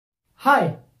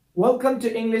Hi, welcome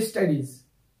to English Studies.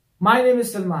 My name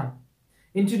is Salman.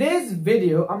 In today's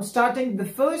video, I'm starting the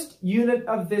first unit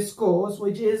of this course,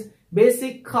 which is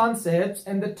Basic Concepts,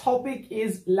 and the topic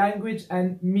is Language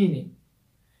and Meaning.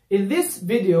 In this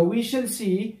video, we shall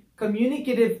see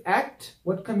Communicative Act,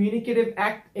 what Communicative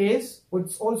Act is,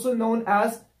 what's also known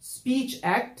as Speech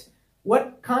Act,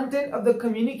 what content of the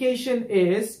communication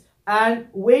is, and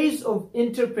ways of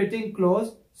interpreting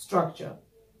clause structure.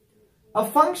 A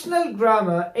functional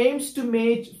grammar aims to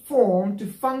match form to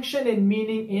function and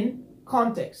meaning in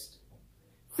context.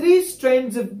 Three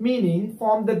strands of meaning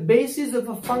form the basis of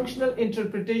a functional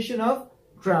interpretation of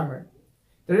grammar: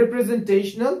 the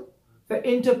representational, the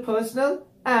interpersonal,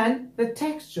 and the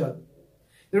textual.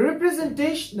 The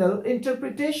representational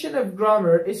interpretation of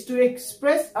grammar is to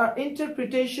express our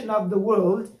interpretation of the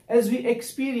world as we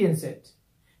experience it.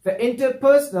 The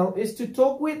interpersonal is to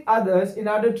talk with others in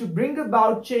order to bring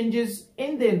about changes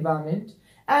in the environment,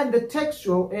 and the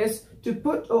textual is to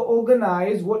put or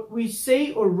organize what we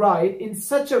say or write in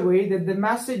such a way that the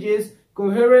message is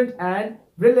coherent and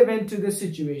relevant to the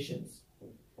situations.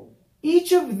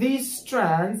 Each of these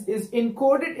strands is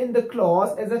encoded in the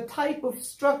clause as a type of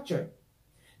structure.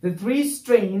 The three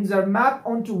strains are mapped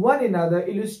onto one another,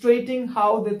 illustrating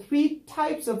how the three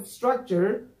types of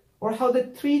structure or how the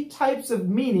three types of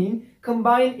meaning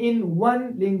combine in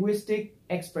one linguistic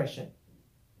expression.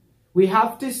 We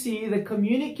have to see the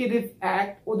communicative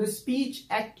act or the speech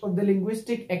act of the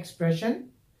linguistic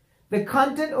expression, the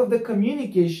content of the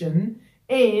communication,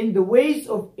 and the ways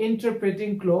of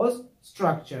interpreting clause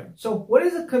structure. So what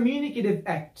is a communicative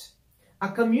act? A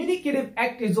communicative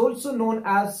act is also known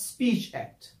as speech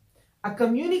act. A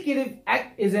communicative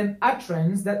act is an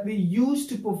utterance that we use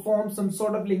to perform some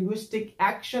sort of linguistic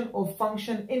action or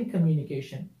function in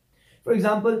communication. For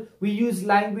example, we use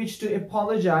language to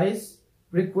apologize,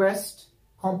 request,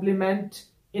 compliment,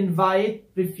 invite,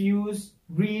 refuse,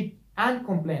 read, and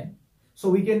complain. So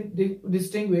we can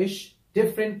distinguish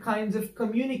different kinds of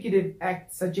communicative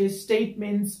acts such as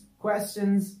statements,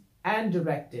 questions, and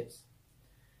directives.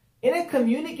 In a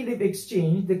communicative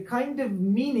exchange, the kind of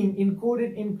meaning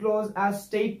encoded in clause as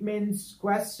statements,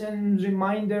 questions,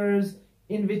 reminders,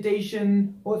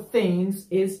 invitation, or things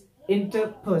is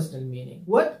interpersonal meaning.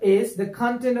 What is the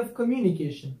content of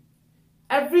communication?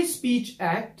 Every speech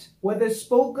act, whether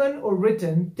spoken or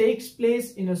written, takes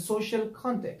place in a social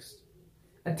context.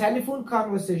 A telephone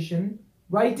conversation,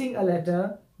 writing a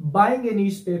letter, buying a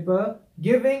newspaper,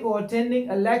 giving or attending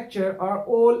a lecture are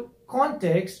all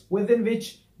contexts within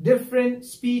which different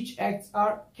speech acts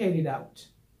are carried out.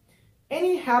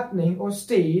 Any happening or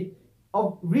state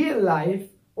of real life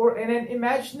or in an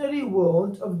imaginary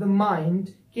world of the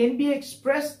mind can be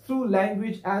expressed through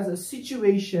language as a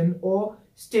situation or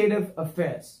state of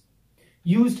affairs.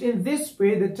 Used in this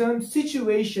way, the term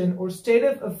situation or state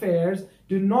of affairs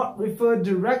do not refer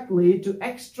directly to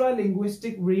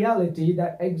extra-linguistic reality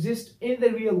that exists in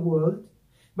the real world,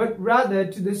 but rather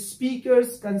to the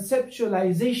speaker's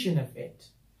conceptualization of it.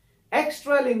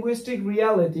 Extra-linguistic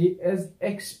reality is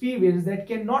experience that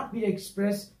cannot be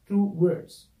expressed through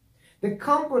words. The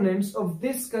components of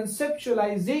this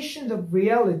conceptualization of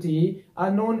reality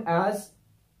are known as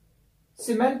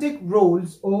semantic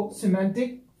roles or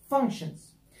semantic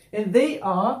functions, and they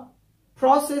are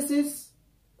processes,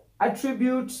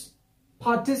 attributes,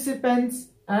 participants,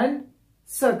 and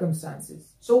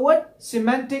circumstances. So what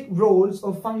semantic roles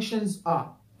or functions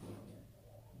are?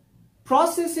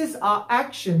 Processes are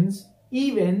actions,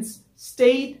 events,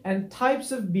 state, and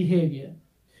types of behavior,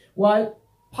 while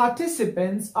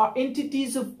participants are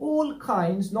entities of all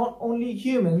kinds, not only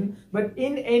human, but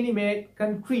inanimate,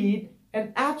 concrete,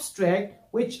 and abstract,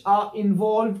 which are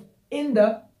involved in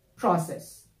the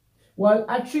process, while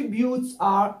attributes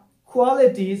are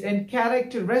qualities and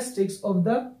characteristics of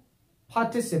the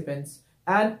participants,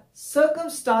 and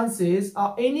circumstances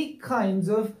are any kinds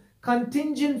of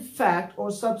contingent fact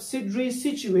or subsidiary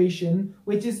situation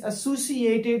which is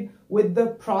associated with the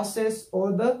process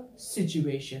or the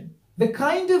situation. The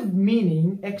kind of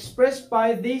meaning expressed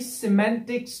by this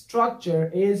semantic structure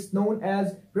is known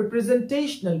as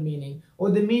representational meaning,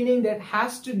 or the meaning that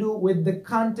has to do with the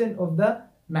content of the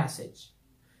message.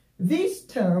 These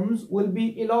terms will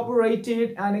be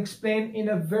elaborated and explained in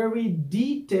a very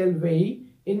detailed way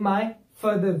in my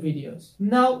further videos.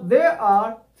 Now, there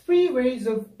are three ways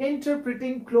of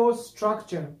interpreting clause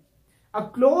structure. A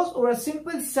clause or a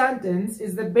simple sentence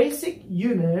is the basic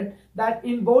unit that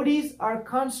embodies our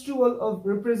construal of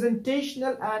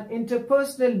representational and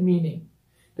interpersonal meaning.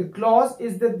 The clause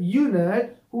is the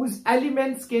unit whose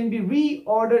elements can be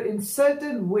reordered in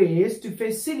certain ways to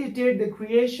facilitate the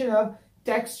creation of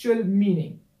textual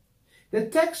meaning. The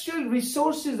textual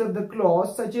resources of the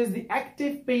clause, such as the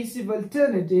active-passive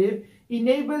alternative,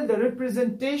 enable the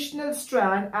representational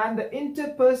strand and the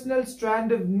interpersonal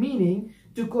strand of meaning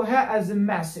to cohere as a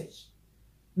message.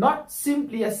 Not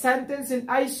simply a sentence in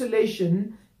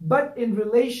isolation, but in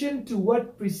relation to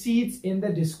what precedes in the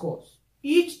discourse.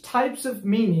 Each type of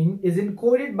meaning is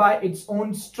encoded by its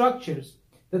own structures.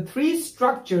 The three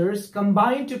structures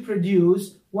combine to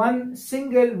produce one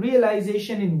single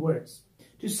realization in words.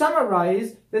 To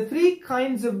summarize, the three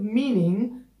kinds of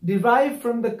meaning derive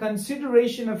from the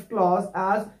consideration of clause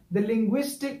as the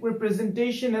linguistic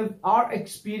representation of our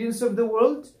experience of the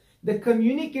world, the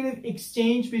communicative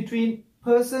exchange between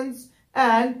persons,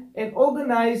 and an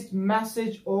organized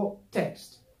message or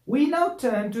text. We now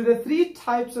turn to the three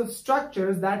types of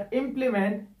structures that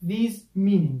implement these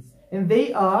meanings, and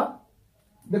they are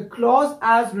the clause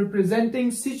as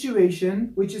representing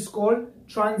situation, which is called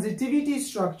transitivity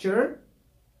structure,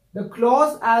 the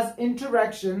clause as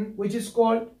interaction, which is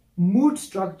called mood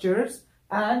structures,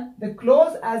 and the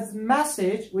clause as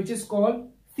message, which is called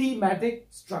thematic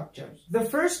structures. The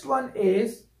first one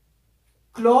is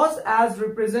clause as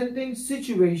representing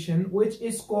situation, which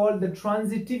is called the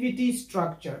transitivity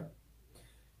structure.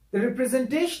 The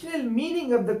representational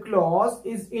meaning of the clause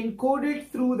is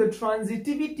encoded through the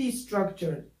transitivity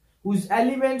structure, whose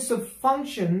elements of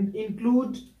function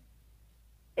include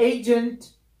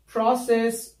agent,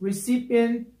 process,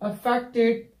 recipient,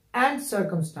 affected, and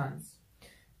circumstance.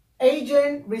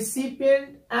 Agent,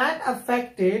 recipient, and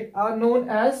affected are known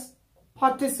as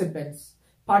participants.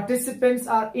 Participants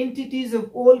are entities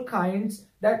of all kinds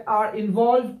that are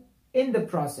involved in the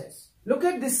process. Look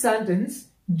at this sentence.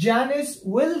 Janice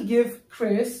will give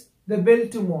Chris the bill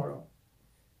tomorrow.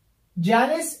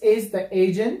 Janice is the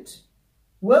agent.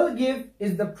 Will give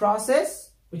is the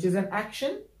process, which is an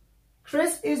action.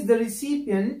 Chris is the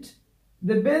recipient.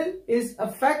 The bill is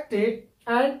affected,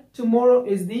 and tomorrow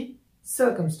is the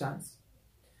circumstance.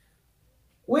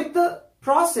 With the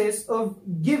process of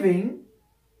giving,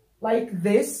 like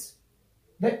this,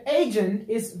 the agent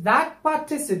is that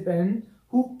participant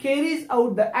who carries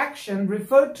out the action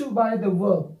referred to by the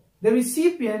verb. The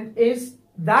recipient is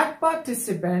that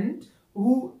participant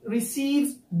who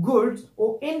receives goods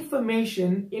or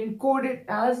information encoded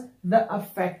as the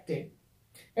affected.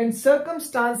 And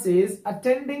circumstances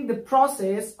attending the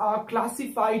process are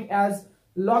classified as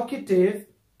locative,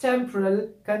 temporal,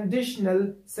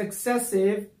 conditional,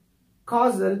 successive,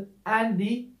 causal, and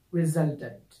the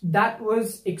resultant. That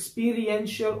was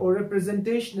experiential or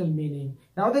representational meaning.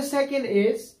 Now the second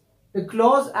is the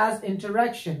clause as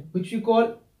interaction, which we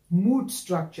call mood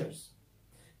structures.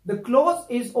 The clause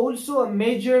is also a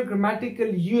major grammatical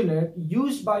unit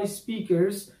used by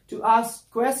speakers to ask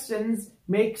questions,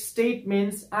 make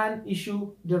statements, and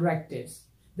issue directives.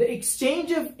 The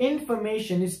exchange of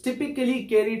information is typically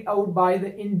carried out by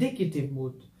the indicative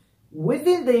mood.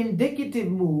 Within the indicative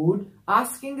mood,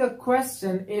 asking a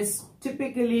question is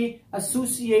typically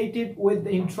associated with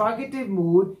the interrogative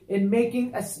mood, and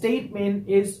making a statement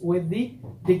is with the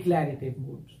declarative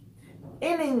mood.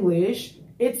 In English,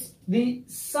 it's the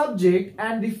subject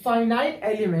and the finite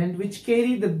element which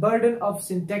carry the burden of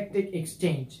syntactic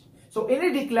exchange. So in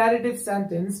a declarative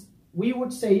sentence, we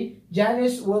would say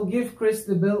Janice will give Chris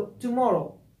the bill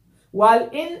tomorrow. While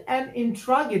in an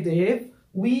interrogative,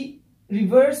 we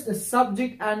reverse the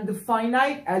subject and the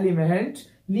finite element,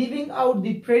 leaving out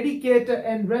the predicator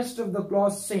and rest of the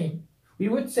clause same. We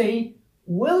would say,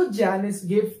 will Janice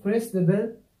give Chris the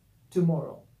bill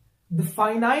tomorrow? The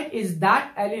finite is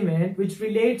that element which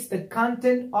relates the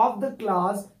content of the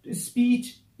clause to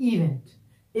speech event.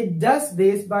 It does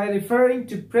this by referring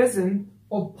to present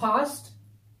or past,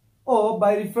 or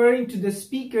by referring to the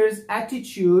speaker's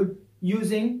attitude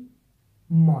using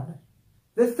modal.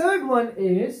 The third one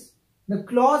is the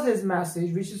clause as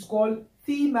message, which is called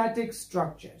thematic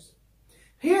structures.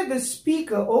 Here the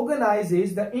speaker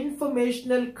organizes the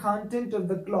informational content of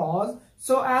the clause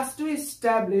so as to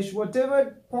establish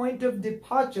whatever point of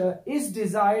departure is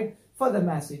desired for the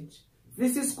message.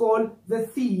 This is called the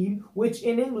theme, which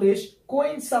in English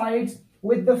coincides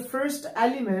with the first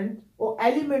element or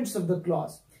elements of the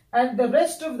clause, and the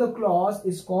rest of the clause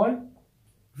is called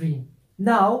reme.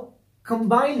 Now,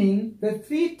 combining the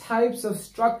three types of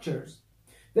structures.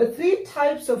 The three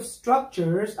types of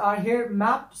structures are here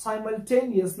mapped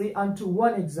simultaneously onto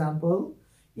one example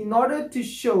in order to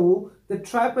show the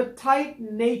tripartite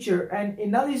nature and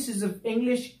analysis of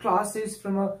English classes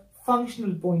from a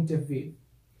functional point of view.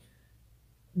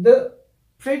 The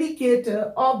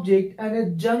predicator, object, and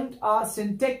adjunct are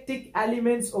syntactic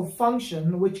elements of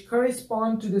function which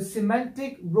correspond to the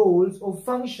semantic roles or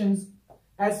functions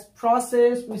as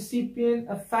process, recipient,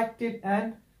 affected,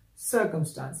 and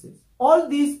circumstances. All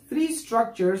these three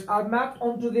structures are mapped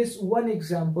onto this one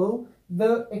example: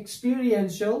 the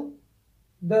experiential,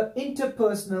 the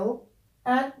interpersonal,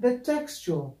 and the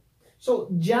textual. So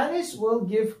Janice will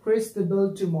give Chris the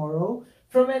bill tomorrow.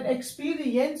 From an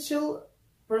experiential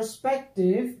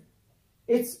perspective,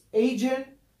 it's agent;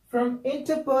 from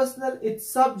interpersonal,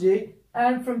 it's subject;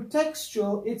 and from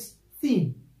textual, it's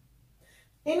theme.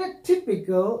 In a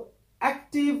typical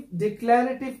active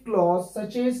declarative clause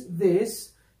such as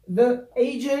this, the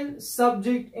agent,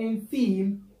 subject, and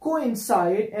theme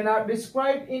coincide and are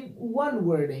described in one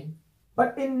wording.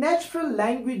 But in natural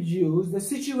language use, the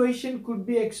situation could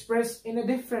be expressed in a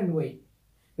different way.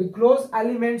 The clause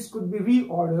elements could be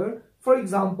reordered. For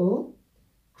example,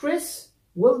 Chris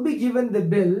will be given the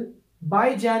bill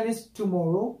by Janice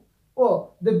tomorrow,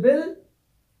 or the bill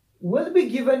will be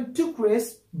given to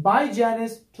Chris by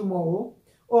Janice tomorrow,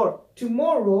 or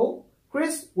tomorrow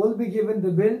Chris will be given the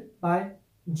bill by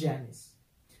Janice.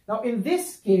 Now in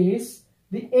this case,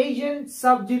 the agent,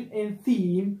 subject, and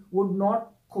theme would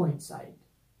not coincide.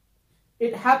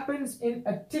 It happens in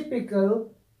a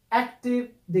typical active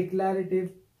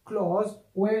declarative clause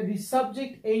where the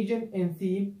subject, agent, and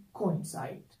theme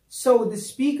coincide. So the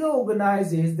speaker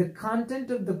organizes the content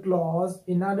of the clause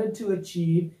in order to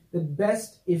achieve the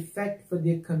best effect for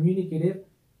their communicative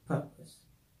purpose.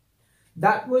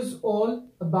 That was all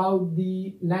about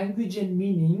the language and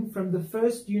meaning from the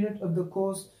first unit of the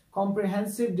course,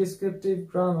 Comprehensive Descriptive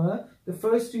Grammar. The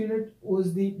first unit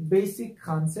was the basic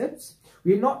concepts.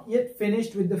 We are not yet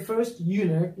finished with the first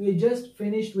unit. We are just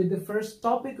finished with the first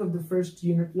topic of the first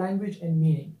unit, language and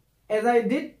meaning. As I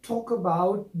did talk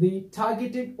about the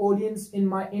targeted audience in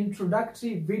my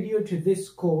introductory video to this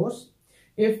course,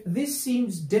 if this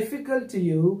seems difficult to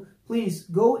you, please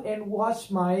go and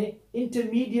watch my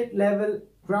intermediate level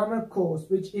grammar course,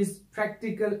 which is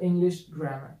Practical English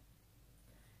Grammar.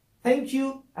 Thank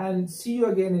you and see you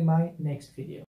again in my next video.